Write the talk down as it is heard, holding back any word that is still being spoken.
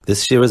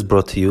This year is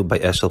brought to you by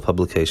Eshel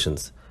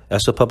Publications.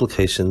 Eshel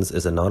Publications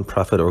is a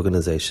non-profit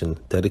organization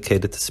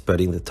dedicated to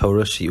spreading the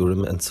Torah,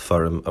 Shiurim, and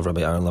Sefarim of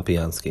Rabbi Aaron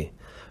Lapiansky.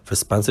 For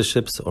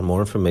sponsorships or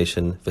more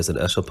information, visit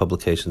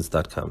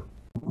eshelpublications.com.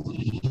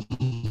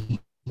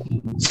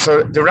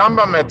 So the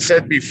Rambam had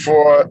said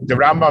before, the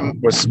Rambam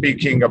was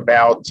speaking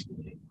about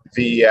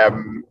the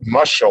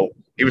mashal.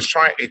 He was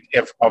trying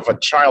of a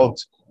child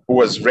who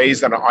was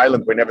raised on an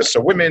island where never saw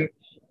women,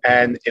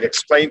 and it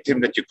explained to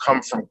him that you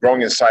come from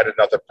growing inside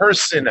another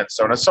person, and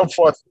so on and so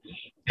forth.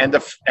 And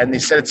he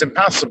said it's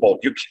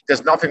impossible.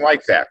 There's nothing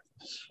like that.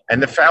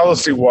 And the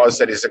fallacy was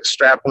that he's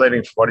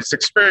extrapolating from what he's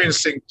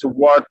experiencing to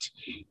what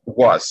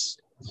was.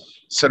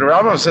 So the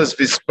Rambam says,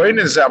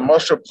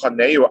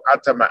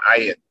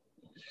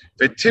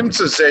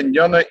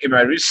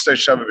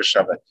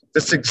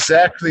 that's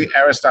exactly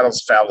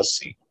Aristotle's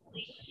fallacy.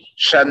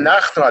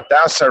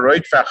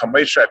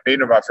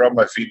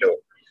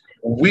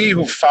 We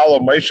who follow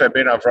Moshe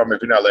Rabbeinu Avraham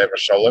Avinu Aleihi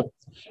Shalom,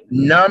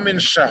 namin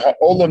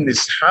sheha'olam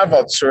nishav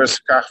al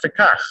tzuras kach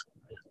v'kach.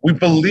 We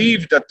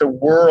believe that the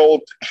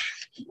world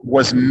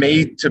was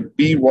made to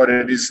be what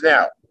it is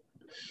now.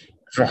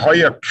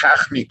 V'hoya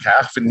kach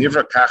mikach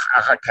v'nivra kach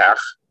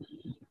achakach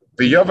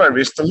v'yova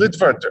rista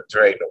lidvar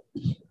d'reinu.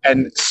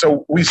 And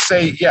so we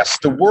say, yes,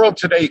 the world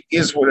today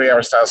is what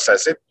Aristotle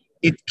says it.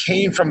 It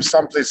came from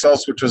someplace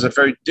else, which was a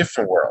very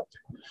different world.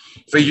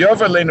 And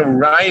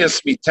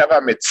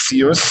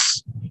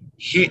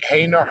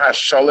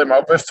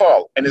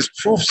his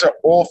proofs are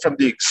all from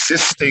the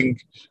existing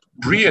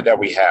bria that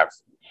we have.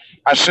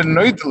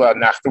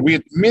 We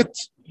admit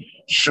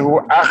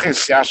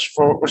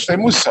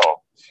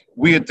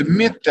we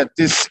admit that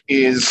this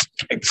is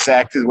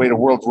exactly the way the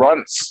world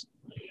runs.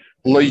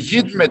 But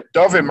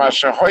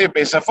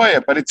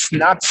it's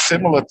not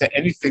similar to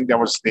anything that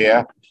was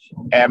there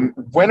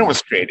when it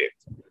was created.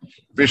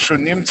 So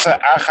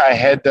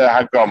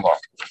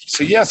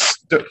yes,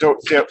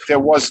 there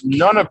was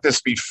none of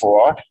this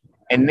before,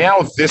 and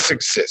now this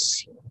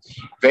exists.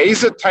 So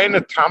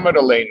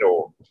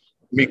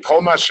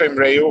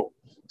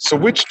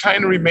which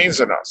taina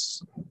remains in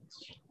us?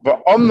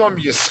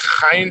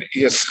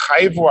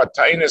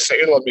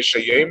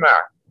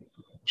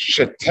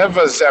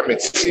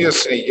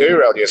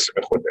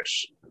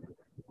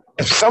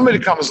 If somebody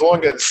comes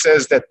along and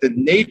says that the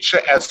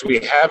nature as we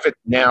have it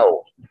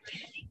now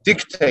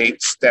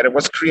dictates that it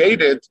was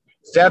created,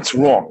 that's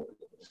wrong.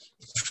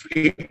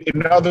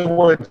 In other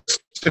words,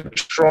 to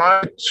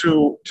try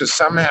to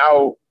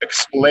somehow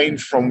explain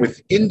from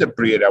within the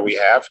bria that we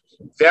have,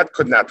 that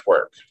could not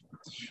work.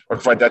 I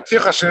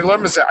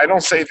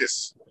don't say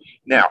this.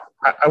 Now,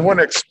 I want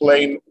to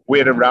explain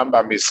where the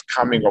Rambam is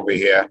coming over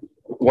here,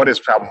 what his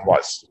problem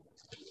was.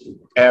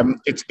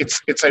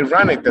 It's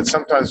ironic that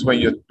sometimes when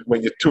you're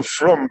too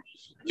frum,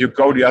 you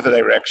go the other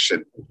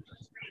direction.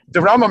 The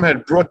Rambam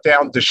had brought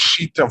down the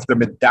sheet of the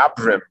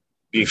Medabrim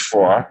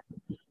before.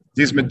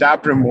 These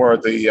Medabrim were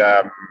the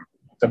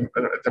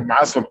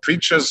Muslim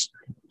preachers,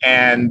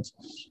 and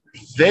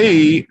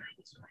they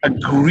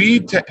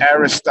agreed to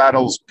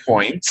Aristotle's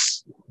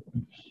points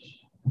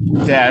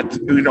that,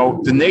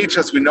 the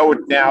nature as we know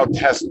it now,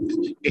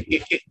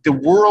 the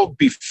world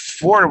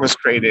before it was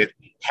created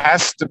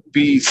has to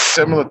be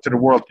similar to the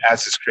world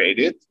as it's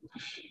created.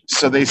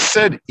 So they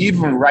said,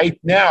 even right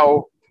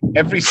now,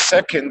 every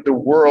second the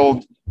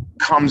world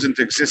comes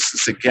into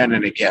existence again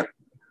and again.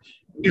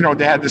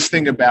 They had this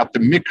thing about the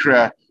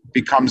mikra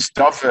becomes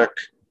dafek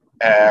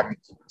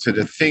to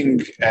the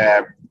thing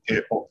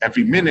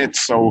every minute.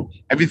 So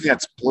everything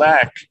that's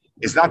black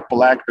is not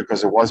black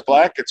because it was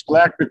black. It's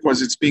black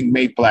because it's being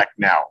made black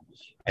now.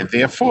 And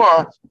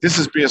therefore, this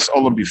is Brias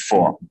Olam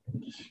before.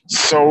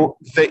 So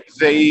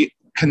they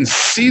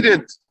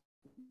conceded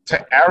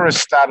to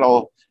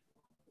Aristotle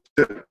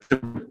the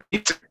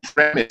basic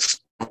premise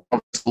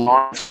of his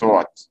long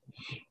thought,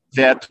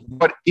 that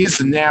what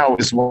is now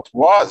is what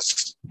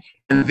was,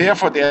 and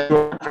therefore they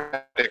are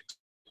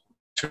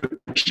to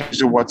change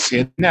to what's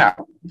here now.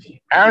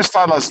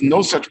 Aristotle has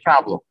no such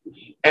problem.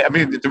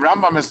 The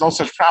Rambam has no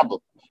such problem.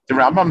 The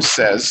Rambam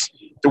says,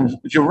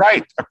 you're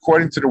right,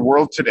 according to the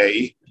world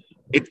today,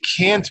 it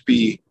can't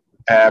be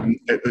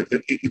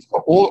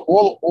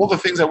all the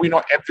things that we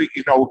know,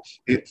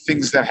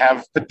 things that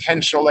have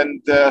potential,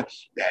 and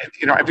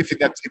everything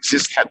that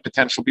exists had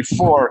potential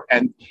before,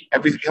 and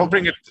he'll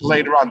bring it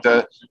later on.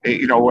 The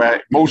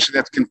motion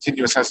that's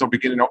continuous has no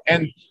beginning, no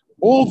end.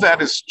 All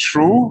that is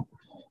true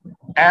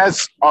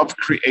as of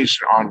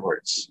creation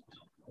onwards,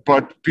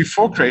 but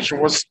before creation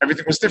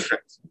everything was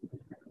different.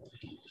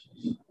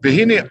 I'm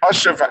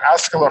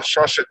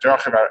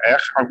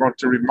going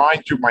to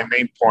remind you my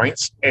main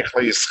points. That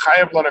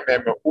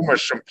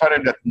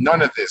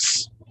none of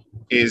this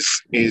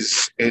is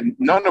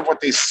none of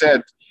what they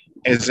said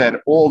is at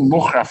all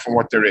muchra from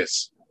what there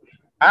is.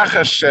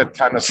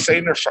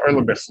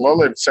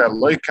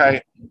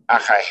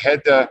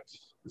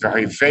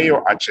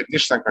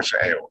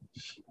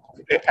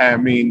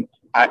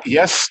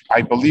 Yes,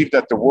 I believe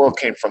that the world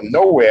came from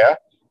nowhere,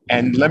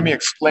 and let me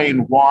explain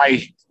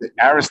why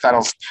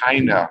Aristotle's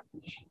taina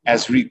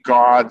as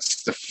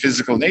regards the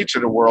physical nature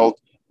of the world,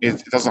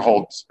 it doesn't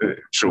hold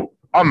true.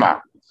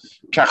 Amma,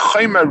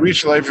 kachayma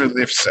rish lever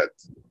lifset.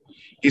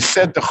 He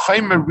said the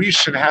chayma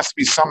rishon has to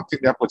be something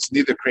that was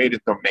neither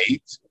created nor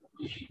made.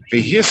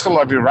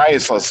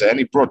 And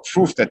he brought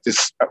proof that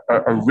this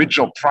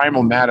original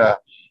primal matter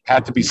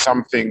had to be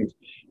something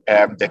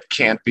that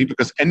can't be,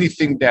 because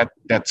anything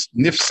that's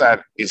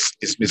nifsad is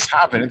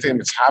mishaven. Anything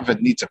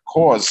mishaven needs a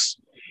cause.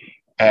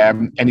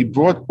 And he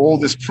brought all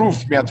this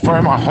proof.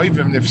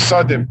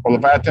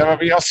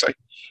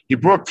 He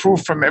brought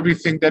proof from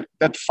everything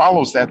that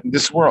follows that in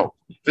this world.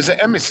 There's an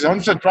emes. He's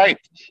 100% right.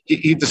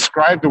 He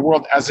described the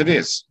world as it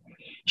is.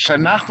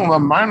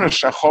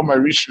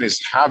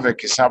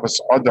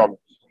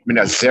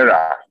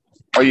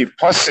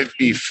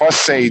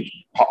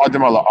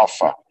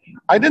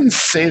 I didn't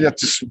say that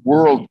this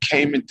world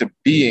came into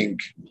being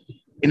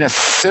in a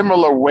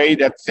similar way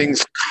that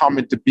things come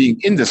into being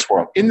in this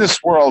world. In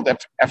this world,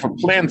 if a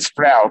plant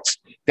sprouts,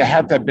 there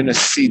had to have been a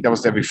seed that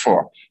was there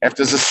before. If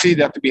there's a seed,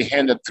 that had to be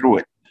handed through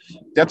it.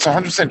 That's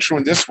 100% true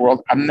in this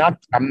world. I'm not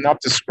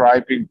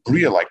describing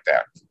Bria like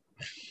that.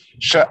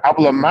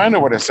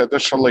 What I said,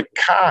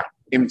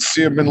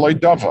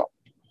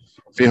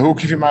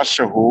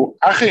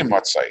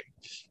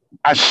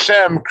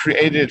 Hashem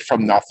created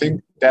from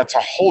nothing. That's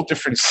a whole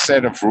different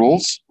set of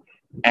rules.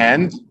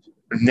 And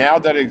now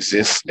that it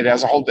exists, it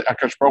has a whole,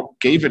 Akash Baruch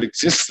gave it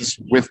existence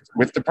with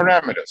the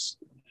parameters.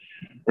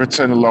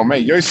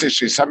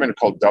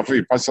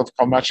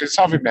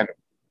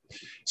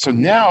 So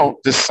now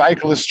the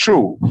cycle is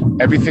true.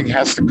 Everything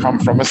has to come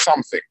from a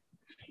something.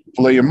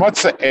 Has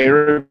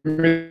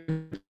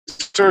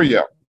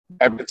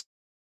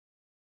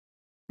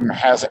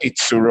a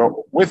tzura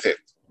with it.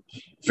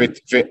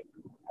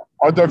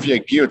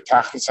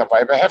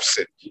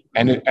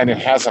 And it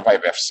has a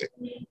vibe hefsid.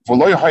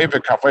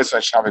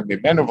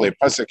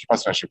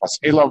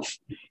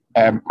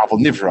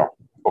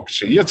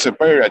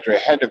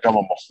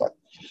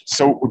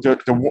 So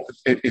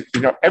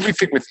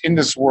everything within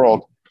this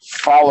world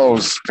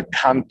follows the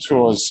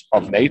contours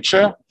of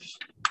nature.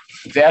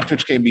 That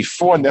which came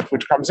before and that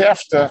which comes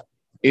after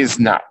is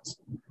not.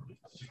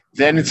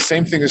 Then the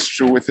same thing is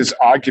true with this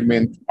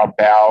argument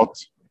about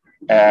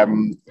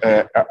Tnuah,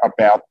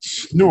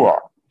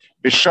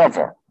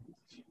 B'shava,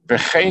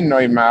 V'chein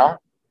noima,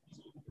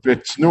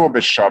 V'tnuah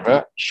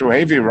B'shava,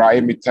 Shuhevi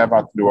Raya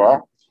Miteva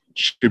Tnuah,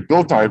 she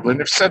built Oiblin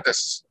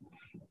Nefsedes.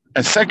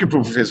 A second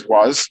proof of his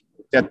was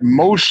that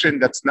motion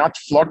that's not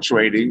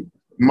fluctuating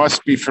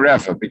must be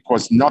forever,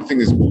 because nothing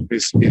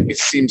it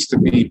seems to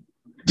be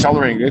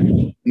accelerating it,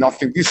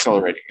 nothing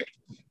decelerating it.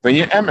 When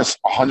you emes,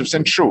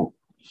 100% true.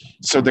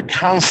 So the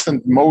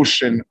constant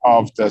motion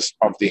of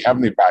the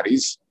heavenly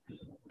bodies,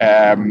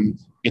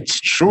 it's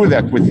true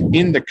that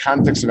within the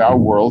context of our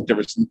world,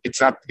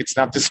 it's not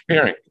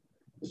disappearing.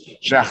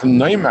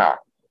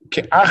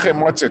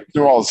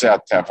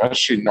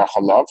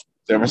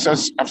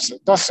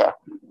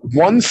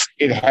 Once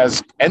it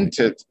has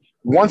entered,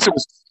 once it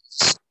was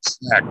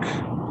snack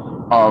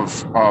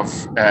of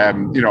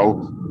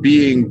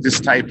being this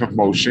type of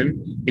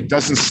motion, it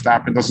doesn't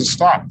stop and doesn't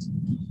start.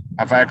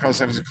 As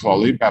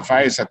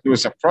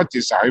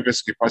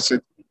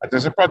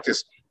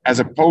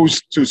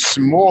opposed to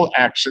small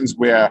actions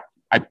where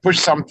I push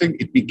something,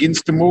 it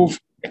begins to move,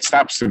 it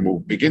stops to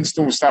move, begins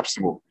to move, stops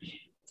to move.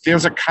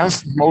 There's a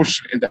constant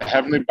motion in the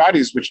heavenly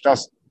bodies which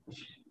doesn't.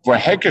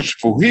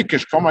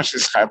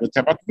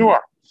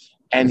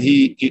 And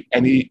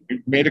he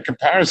made a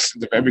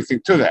comparison of everything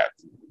to that.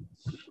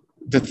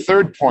 The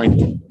third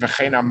point, the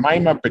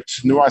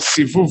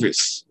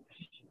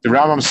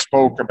Rambam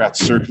spoke about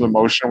circular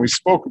motion. We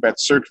spoke about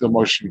circular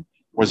motion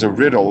was a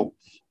riddle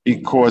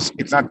because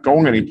it's not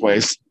going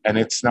anyplace and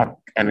it's not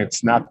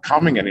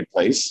coming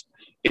anyplace.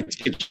 It's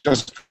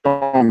just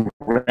going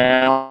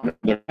round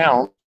and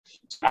around.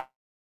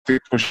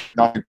 That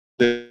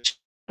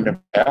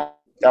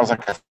was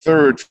like a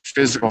third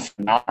physical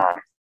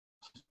phenomenon.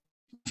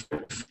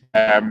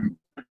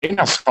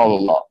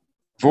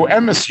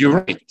 You're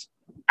right.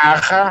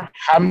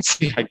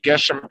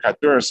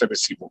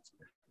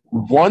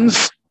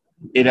 Once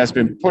it has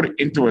been put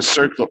into a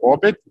circular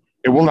orbit,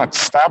 it will not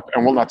stop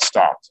and will not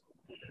start.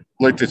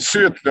 In the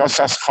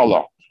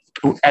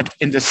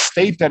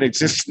state that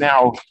exists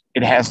now,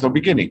 it has no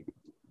beginning.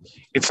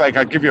 It's like,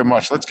 I'll give you a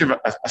mush. Let's give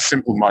a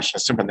simple mush, a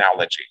simple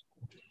analogy.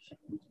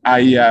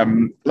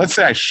 Let's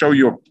say I show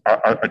you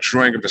a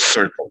drawing of a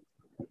circle,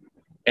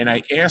 and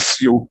I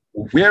ask you,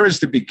 where is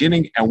the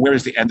beginning and where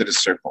is the end of the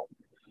circle?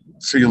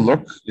 So you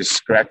look, you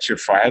scratch your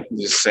forehead, and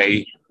you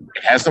say,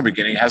 it has no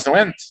beginning, it has no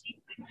end.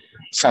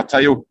 So I'll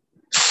tell you,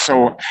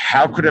 so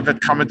how could it have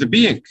come into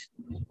being?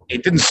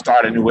 It didn't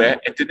start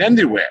anywhere, it didn't end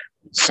anywhere.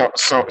 So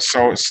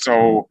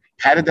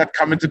how did that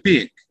come into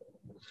being?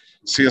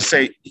 So you'll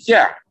say,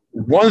 yeah,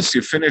 once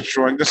you finish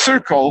drawing the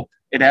circle,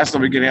 it has no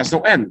beginning, it has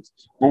no end.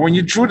 But when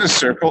you drew the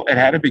circle, it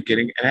had a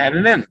beginning and it had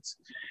an end.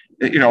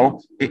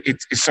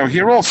 So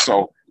here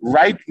also,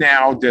 right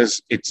now,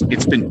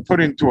 it's been put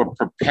into a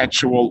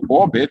perpetual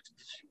orbit.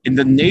 In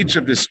the nature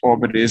of this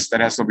orbit is that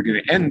has no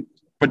beginning and end.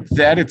 but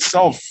that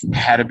itself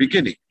had a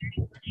beginning.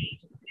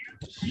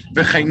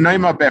 A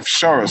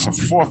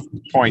fourth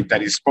point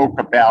that he spoke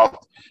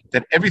about,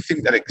 that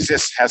everything that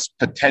exists has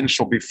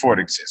potential before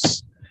it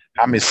exists.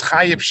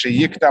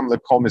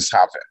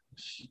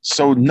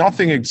 So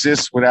nothing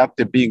exists without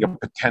there being a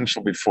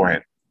potential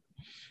beforehand.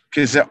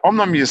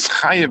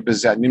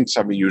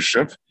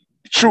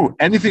 True,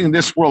 anything in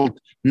this world,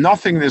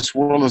 nothing in this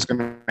world is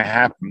going to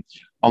happen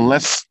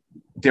unless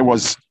there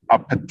was a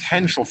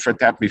potential for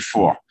that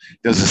before.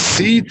 There's a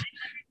seed,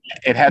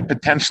 it had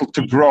potential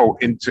to grow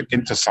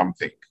into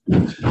something.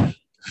 But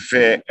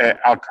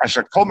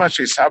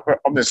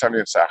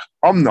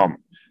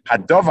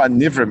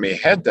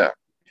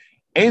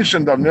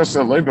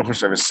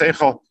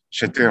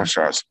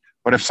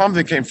if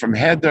something came from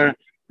Heder,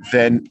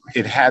 then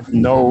it had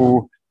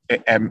no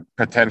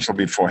potential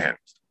beforehand.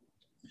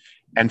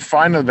 And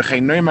finally, in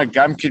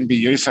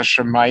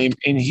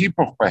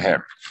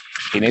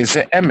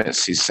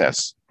emes, he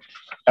says,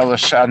 we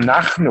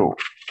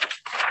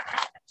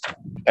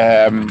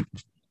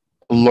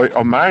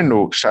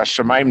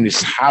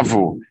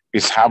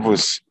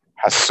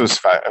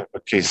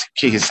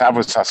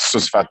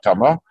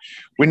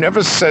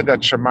never said that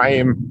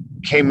Shemayim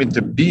came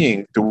into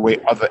being the way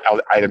other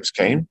items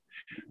came.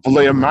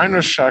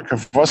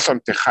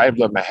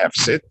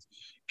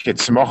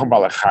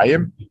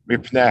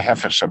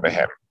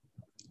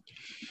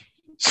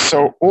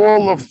 So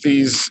all of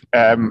these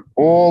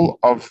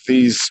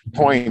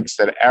points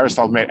that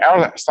Aristotle made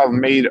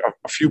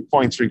a few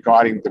points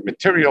regarding the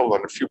material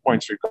and a few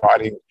points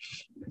regarding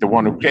the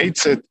one who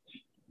creates it.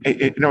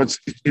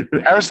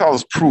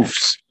 Aristotle's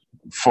proofs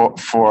for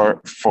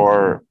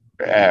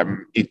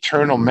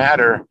eternal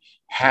matter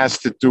has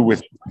to do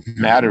with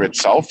matter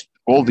itself.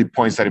 All the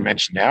points that I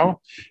mentioned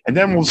now, and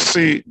then we'll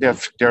see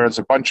if there is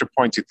a bunch of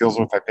points he deals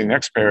with. I think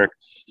next parak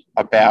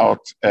about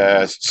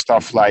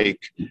stuff like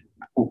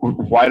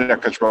why did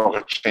HaKadosh Baruch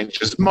Hu change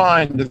his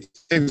mind and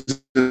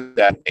things of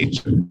that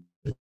nature.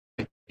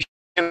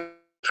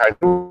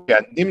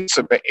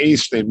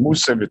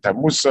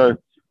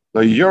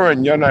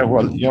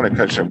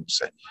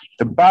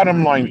 The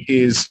bottom line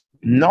is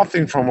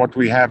nothing from what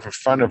we have in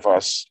front of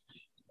us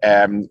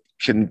can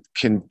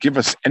give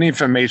us any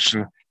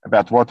information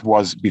about what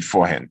was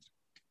beforehand.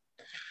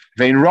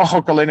 We can look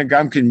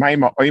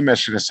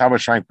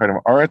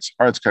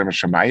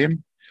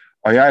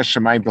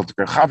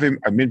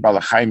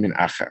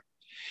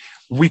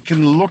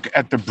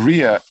at the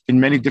Bria in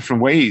many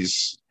different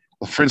ways.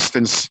 For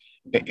instance,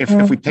 if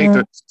we take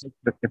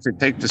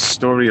the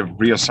story of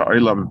Bria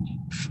Sa'olam,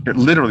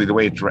 literally the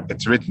way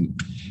it's written.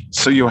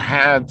 So you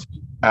had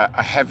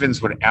a heavens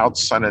without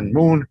sun and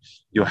moon.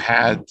 You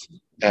had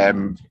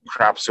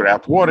crops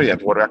without water, you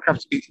had water without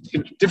crops.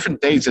 Different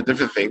days are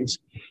different things.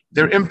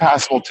 They're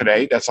impossible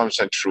today, that's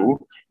 100%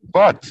 true,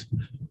 but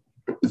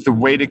the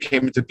way they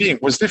came into being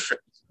was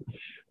different.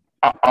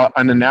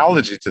 An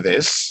analogy to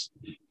this,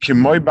 if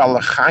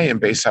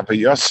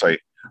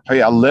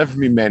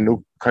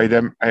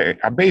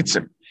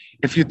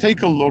you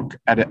take a look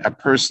at a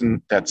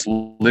person that's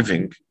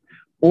living,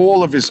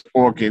 all of his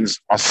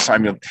organs are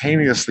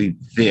simultaneously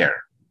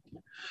there.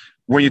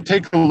 When you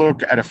take a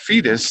look at a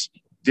fetus,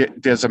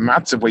 there's a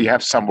matzav where you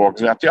have some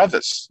organs without the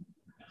others.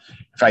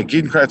 We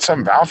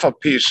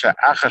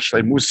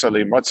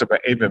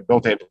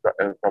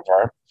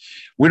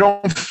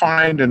don't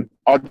find an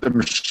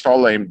Adam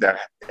Sholem that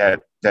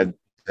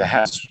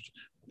has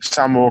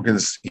some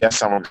organs, yes,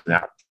 some organs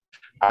not.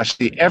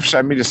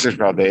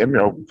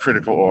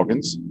 Critical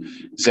organs.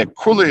 So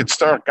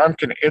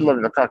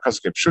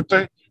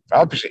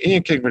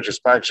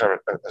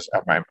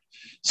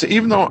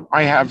even though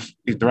I have,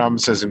 the Rambam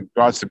says in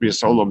regards to Bria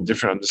Sa'olam,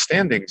 different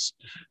understandings,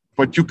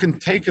 but you can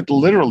take it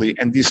literally,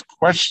 and these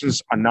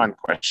questions are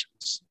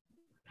non-questions.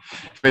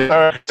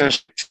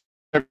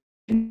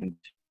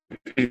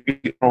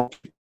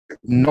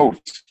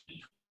 Note,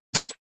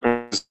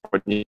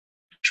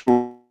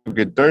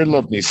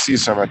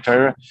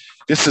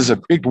 this is a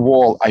big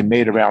wall I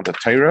made around the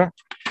Torah.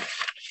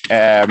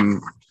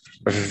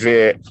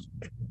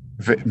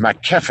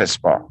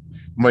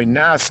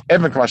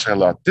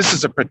 This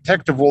is a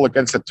protective wall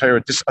against the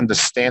Torah, this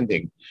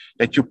understanding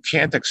that you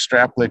can't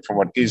extrapolate from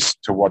what is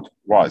to what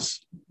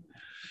was.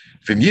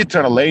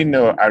 Aristotle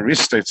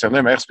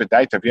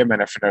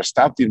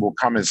will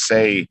come and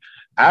say,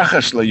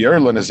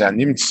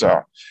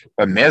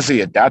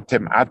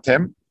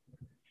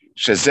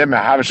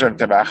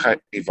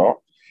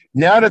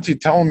 now that you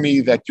tell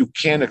me that you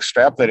can't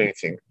extrapolate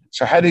anything,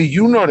 so how do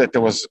you know that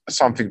there was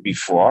something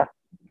before?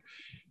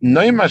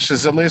 You're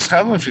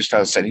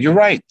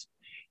right.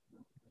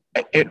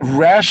 It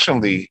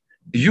rationally,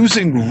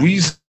 using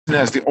reason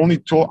as the only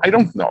tool, I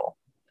don't know.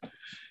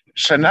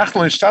 I'm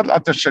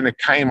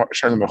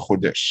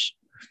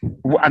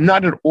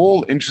not at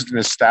all interested in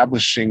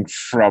establishing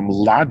from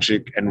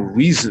logic and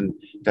reason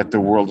that the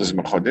world is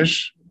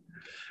mechodesh.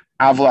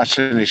 I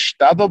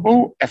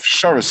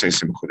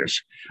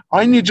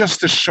need just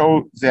to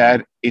show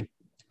that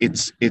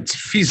it's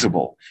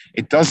feasible.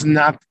 It's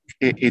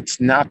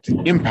not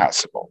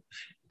impossible.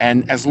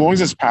 And as long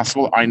as it's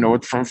possible, I know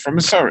it from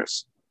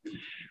Masoris.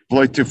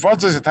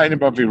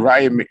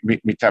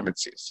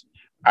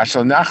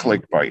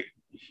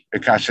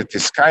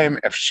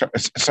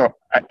 So,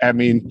 I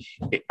mean,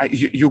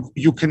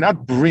 you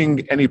cannot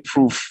bring any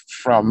proof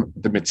from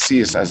the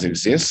Metzias as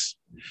exists.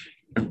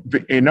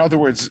 In other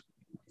words,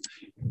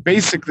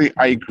 basically,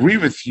 I agree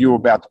with you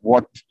about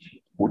what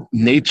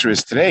nature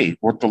is today,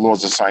 what the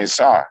laws of science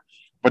are,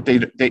 but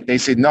they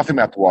say nothing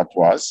about what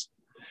was.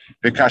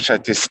 So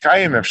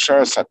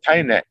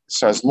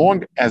as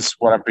long as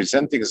what I'm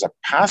presenting is a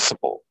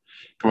possible,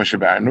 we're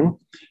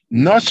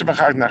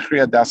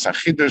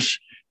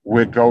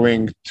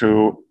going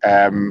to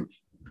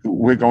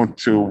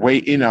weigh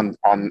in on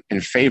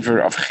in favor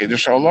of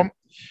Chiddush Olam.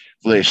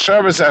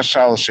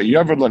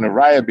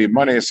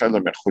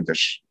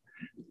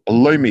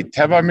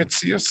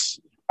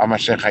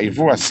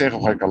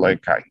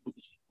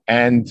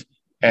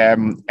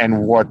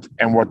 And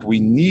what we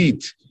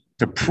need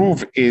to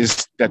prove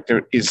is that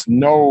there is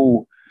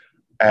no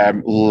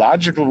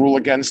logical rule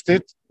against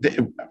it,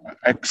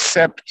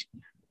 except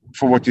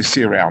for what you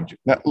see around you.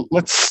 Now,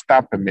 let's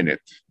stop a minute.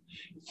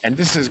 And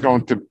this is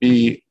going to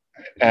be,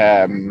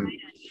 let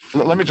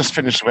me just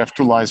finish. We have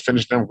 2 lines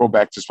finished, then we'll go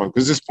back to this one,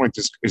 because this point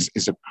is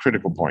a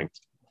critical point.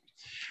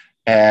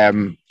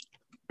 V'hei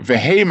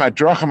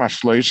madrocham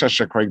hashloisha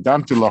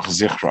shekregdamti loch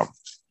zichram.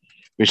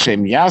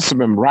 V'shem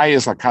yasem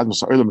emrayes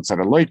lakadmus ha'olam etzad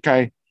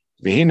Elokai.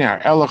 V'hine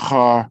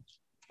ha'elecha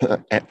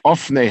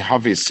ofnei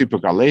havi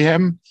sipuk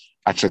alehem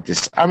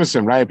achatis amis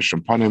emrayes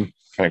b'shem panim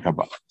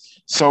perek.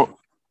 So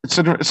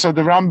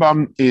the Rambam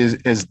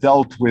is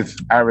dealt with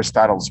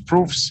Aristotle's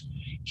proofs.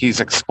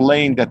 He's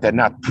explained that they're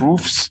not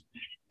proofs,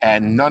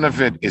 and none of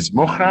it is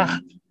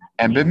mukhrach,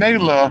 and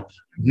b'meila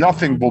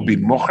nothing will be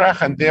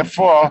mukhrach, and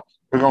therefore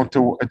we're going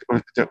to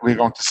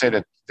say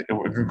that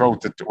we're going to go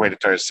to the way the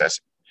Torah says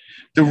it.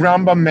 The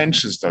Rambam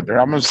mentions, though, the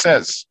Rambam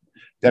says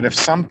that if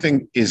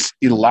something is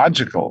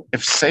illogical,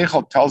 if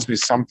Seichel tells me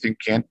something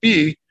can't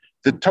be,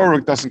 the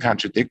Torah doesn't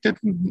contradict it,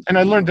 and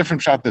I learned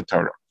different shot the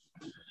Torah.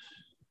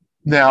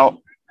 Now,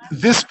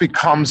 this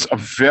becomes a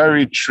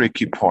very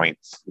tricky point.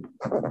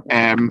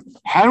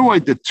 How do I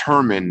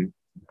determine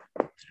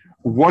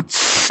what's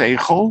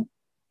Seichel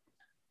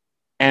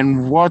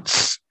and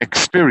what's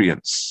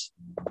experience?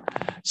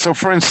 So,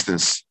 for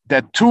instance,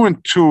 that 2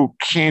 and 2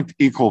 can't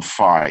equal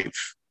 5.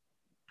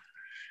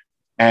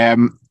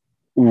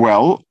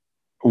 Well,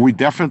 we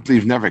definitely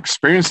have never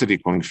experienced it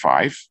equaling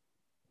 5,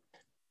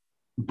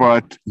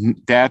 but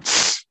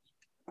that's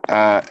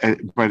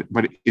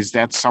but is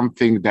that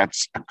something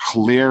that's a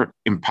clear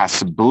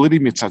impossibility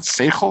mitzat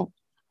seichel?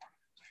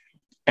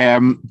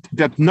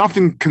 That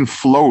nothing can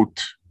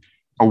float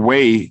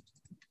away,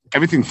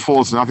 everything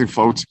falls, nothing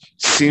floats,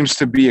 seems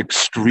to be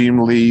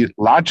extremely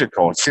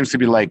logical. It seems to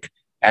be like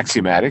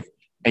axiomatic,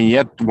 and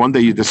yet one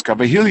day you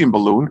discover a helium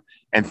balloon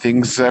and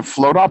things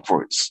float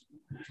upwards.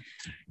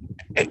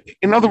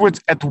 In other words,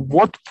 at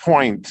what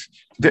point,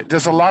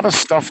 there's a lot of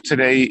stuff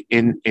today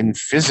in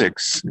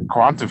physics, in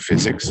quantum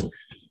physics,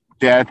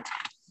 that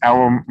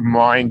our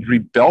mind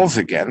rebels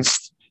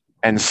against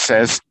and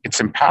says it's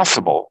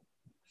impossible.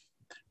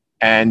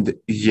 And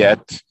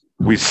yet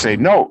we say,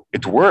 no,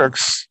 it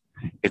works,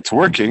 it's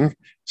working,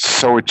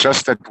 so it's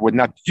just that we're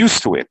not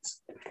used to it.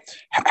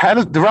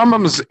 The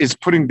Rambam is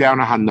putting down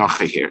a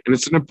hanacha here, and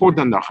it's an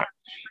important hanacha.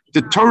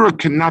 The Torah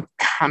cannot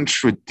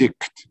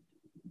contradict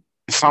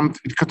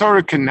the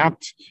Torah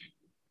cannot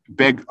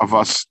beg of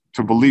us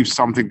to believe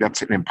something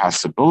that's an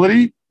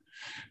impossibility,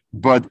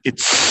 but it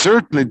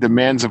certainly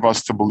demands of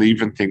us to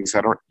believe in things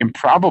that are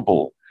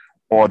improbable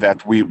or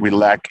that we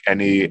lack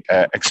any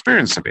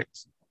experience of it,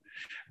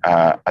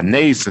 a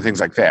nace and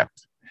things like that.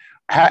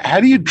 How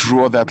do you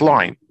draw that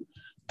line?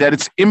 That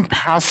it's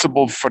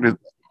impossible for the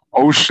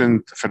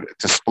ocean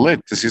to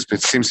split.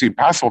 It seems to be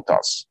possible to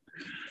us,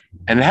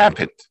 and it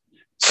happened.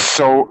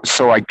 So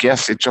I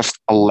guess it's just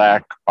a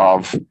lack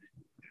of,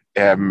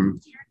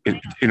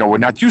 we're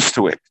not used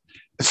to it.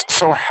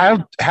 So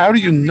how do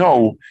you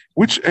know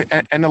which?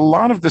 And a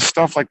lot of the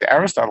stuff, like the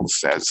Aristotle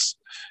says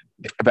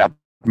about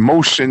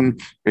motion,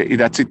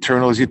 that's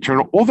eternal, is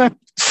eternal. All that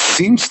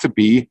seems to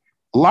be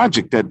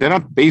logic, that they're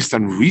not based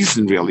on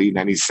reason really in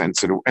any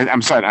sense. And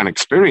I'm sorry, on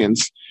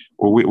experience.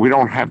 We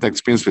don't have the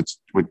experience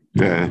with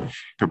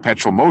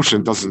perpetual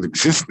motion. It doesn't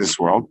exist in this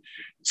world.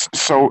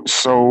 So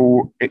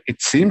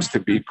it seems to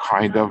be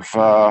kind of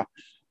a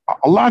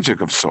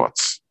logic of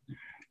sorts.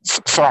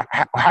 So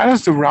how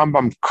does the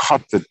Rambam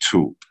cut the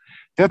two?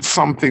 That's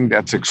something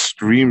that's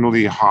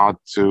extremely hard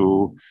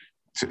to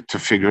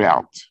figure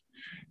out.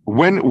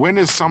 When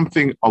is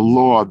something a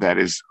law that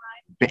is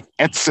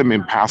be'etzem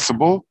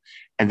impossible,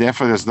 and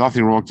therefore there's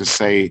nothing wrong to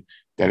say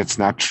that it's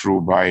not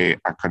true by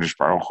HaKadosh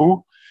Baruch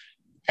Hu,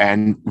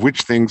 and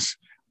which things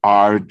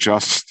are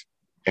just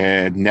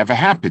never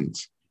happened,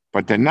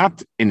 but they're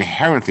not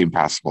inherently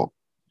impossible?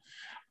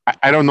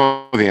 I don't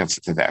know the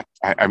answer to that.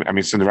 I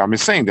mean, so the Rambam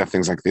is saying that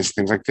things like this,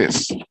 things like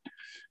this.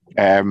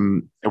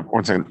 1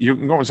 second. You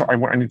can go.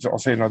 I'll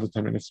say another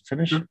 10 minutes to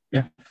finish. Sure.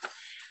 Yeah.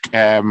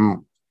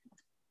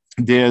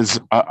 there's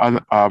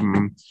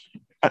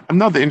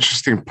another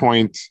interesting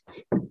point.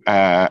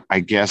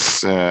 I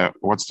guess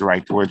what's the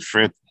right word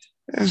for it?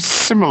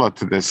 Similar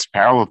to this,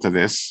 parallel to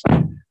this,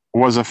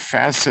 was a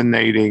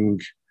fascinating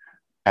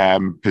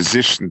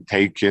position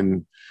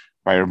taken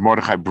by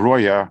Mordechai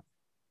Breuer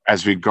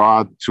as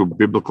regard to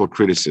biblical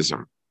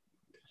criticism.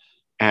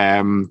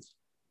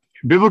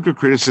 Biblical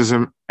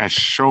criticism has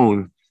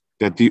shown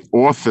that the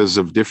authors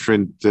of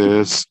different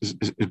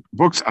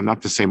books are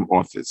not the same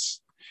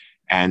authors.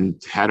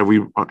 And how do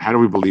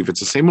we believe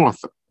it's the same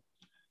author?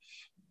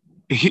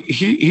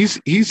 His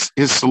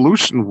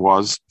solution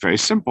was very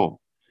simple.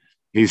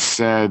 He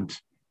said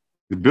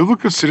the biblical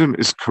criticism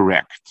is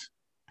correct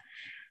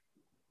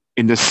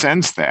in the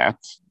sense that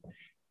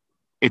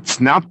it's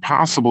not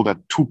possible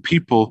that two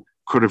people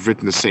could have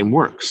written the same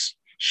works.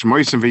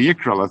 Shmois and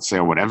Vayikra, let's say,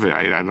 or whatever,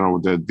 I don't know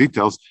the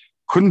details,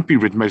 couldn't be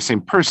written by the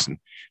same person,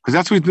 because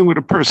that's what he's doing with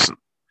a person.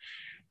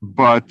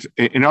 But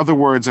in other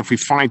words, if we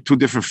find two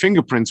different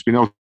fingerprints, we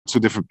know two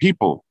different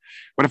people.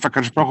 But if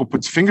HaKadosh Baruch Hu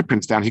puts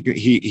fingerprints down,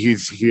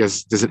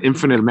 there's an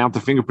infinite amount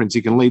of fingerprints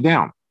he can lay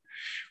down.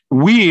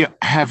 We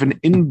have an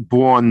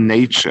inborn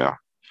nature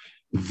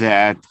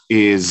that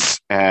is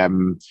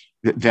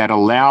that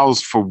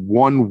allows for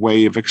one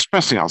way of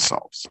expressing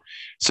ourselves.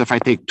 So if I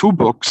take two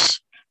books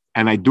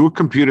and I do a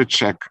computer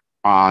check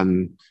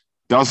on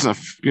dozens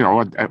of,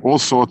 all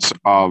sorts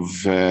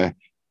of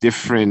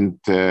different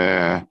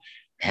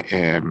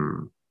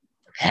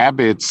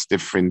habits,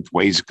 different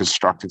ways of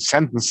constructing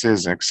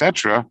sentences,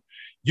 etc.,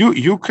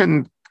 you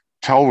can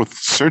tell with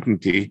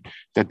certainty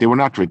that they were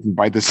not written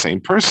by the same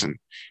person.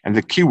 And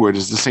the key word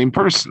is the same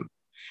person,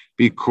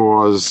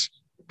 because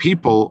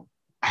people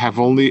have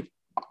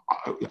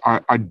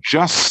are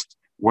just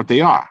what they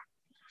are.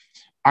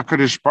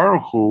 HaKadosh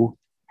Baruch Hu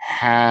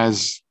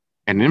has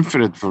an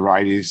infinite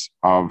varieties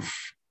of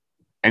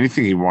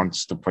anything he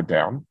wants to put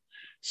down.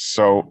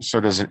 So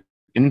there's an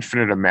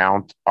infinite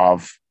amount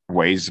of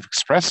ways of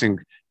expressing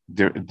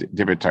the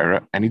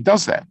Torah, and he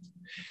does that.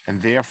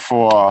 And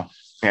therefore,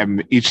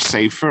 each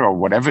sefer or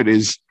whatever it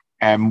is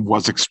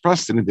was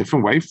expressed in a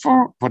different way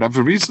for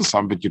whatever reason.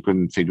 Some of it you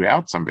couldn't figure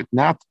out, some of it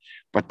not.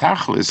 But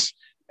Tachlis,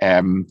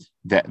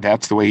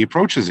 that's the way he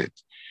approaches it.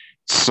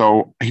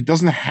 So he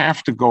doesn't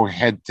have to go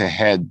head to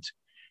head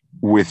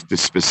with the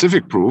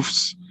specific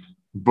proofs,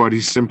 but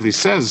he simply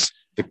says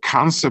the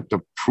concept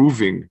of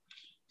proving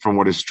from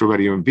what is true about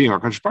a human being,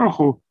 HaKadosh Baruch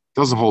Hu,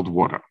 doesn't hold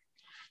water.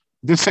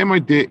 The same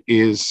idea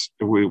is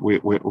the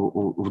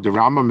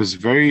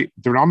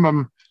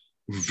Rambam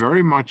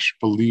very much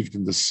believed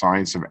in the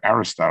science of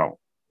Aristotle,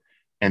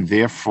 and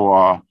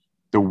therefore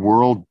the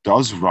world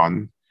does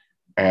run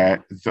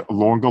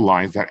along the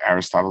lines that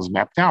Aristotle has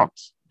mapped out,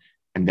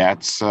 and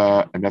that's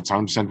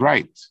 100%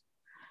 right.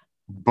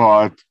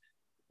 But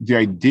the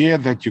idea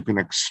that you can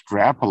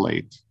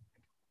extrapolate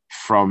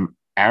from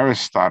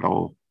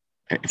Aristotle,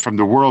 from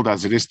the world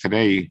as it is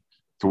today,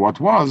 to what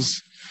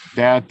was,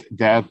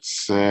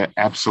 that's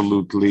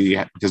absolutely,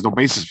 there's no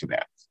basis for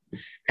that.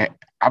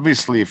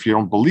 Obviously, if you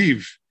don't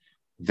believe,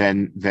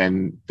 then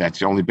that's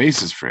the only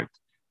basis for it.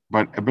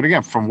 But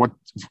again,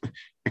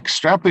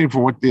 extrapolating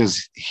from what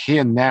is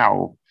here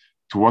now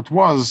to what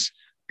was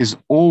is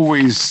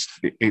always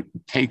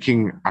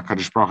taking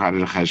HaKadosh Baruch Hu out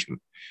of the cheshbon.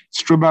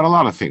 It's true about a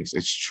lot of things.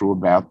 It's true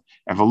about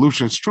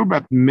evolution. It's true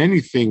about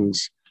many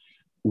things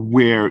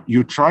where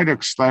you try to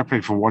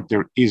extrapolate from what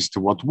there is to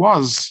what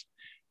was,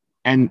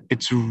 and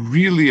it's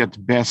really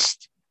at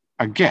best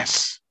a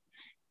guess.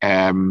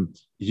 You're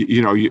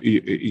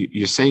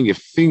saying if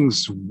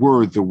things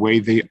were the way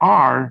they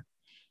are,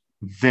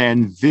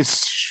 then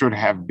this should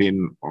have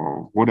been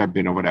or would have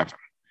been or whatever.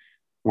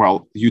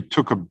 Well, you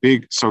took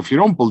so if you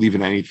don't believe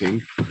in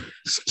anything,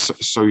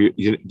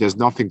 there's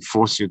nothing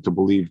forcing you to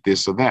believe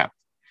this or that.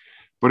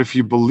 But if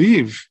you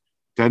believe,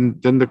 then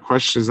the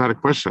question is not a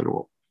question at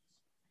all.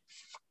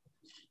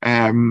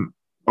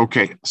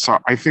 Okay, so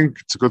I think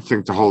it's a good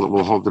thing to hold it.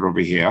 We'll hold it over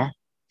here.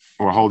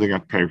 We're holding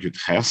at Perek Yud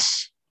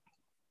Ches,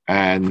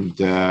 and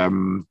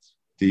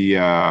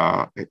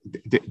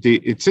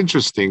it's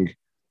interesting.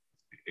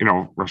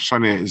 Rosh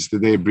Hashanah is the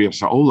day of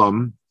Brias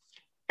HaOlam,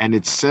 and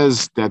it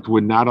says that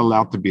we're not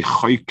allowed to be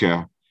choike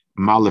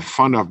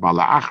malefanav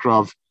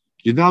malachrav.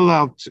 You're not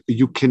allowed.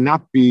 You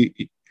cannot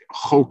be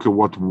choke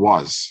what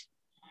was,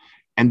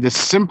 and the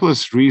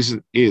simplest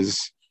reason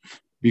is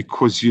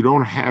because you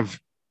don't have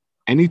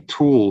any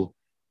tool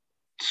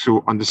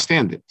to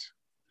understand it.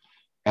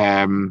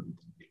 HaKadosh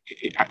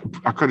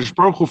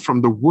Baruch Hu,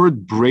 from the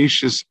word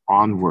Bereshis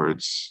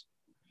onwards,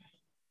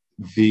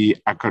 the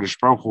HaKadosh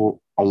Baruch Hu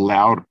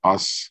allowed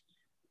us.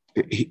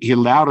 He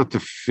allowed it to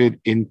fit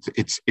into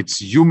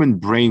it's human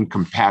brain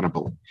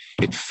compatible.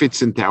 It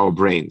fits into our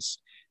brains,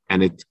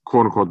 and it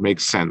quote unquote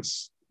makes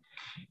sense.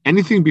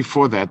 Anything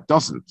before that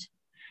doesn't.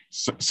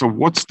 So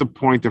what's the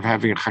point of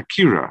having a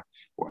chakira?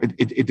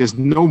 There's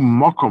no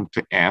makom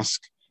to ask,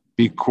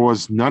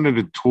 because none of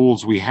the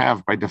tools we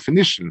have, by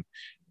definition,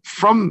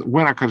 from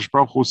when HaKadosh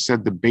Baruch Hu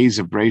said the Beis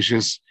of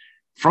Bereshis,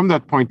 from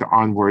that point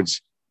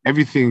onwards,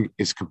 everything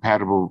is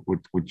compatible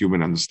with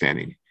human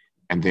understanding,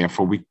 and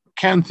therefore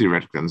can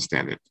theoretically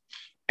understand it.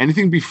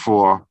 Anything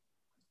before,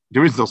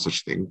 there is no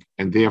such thing,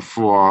 and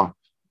therefore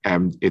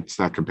it's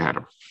not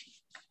compatible.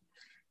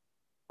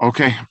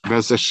 Okay,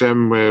 Bez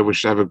Hashem, we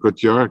should have a good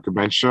year, and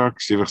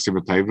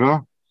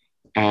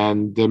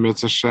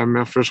Mitzvah Hashem,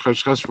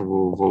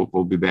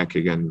 we'll be back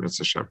again,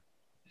 Mitzvah Hashem.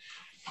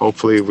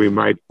 Hopefully, we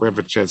have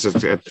a chance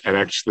at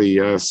actually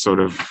sort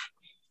of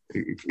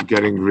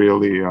getting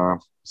really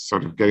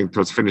getting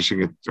towards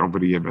finishing it over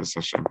the year,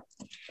 Mitzvah Hashem.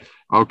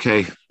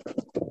 Okay,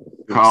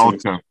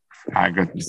 Carlton, I got.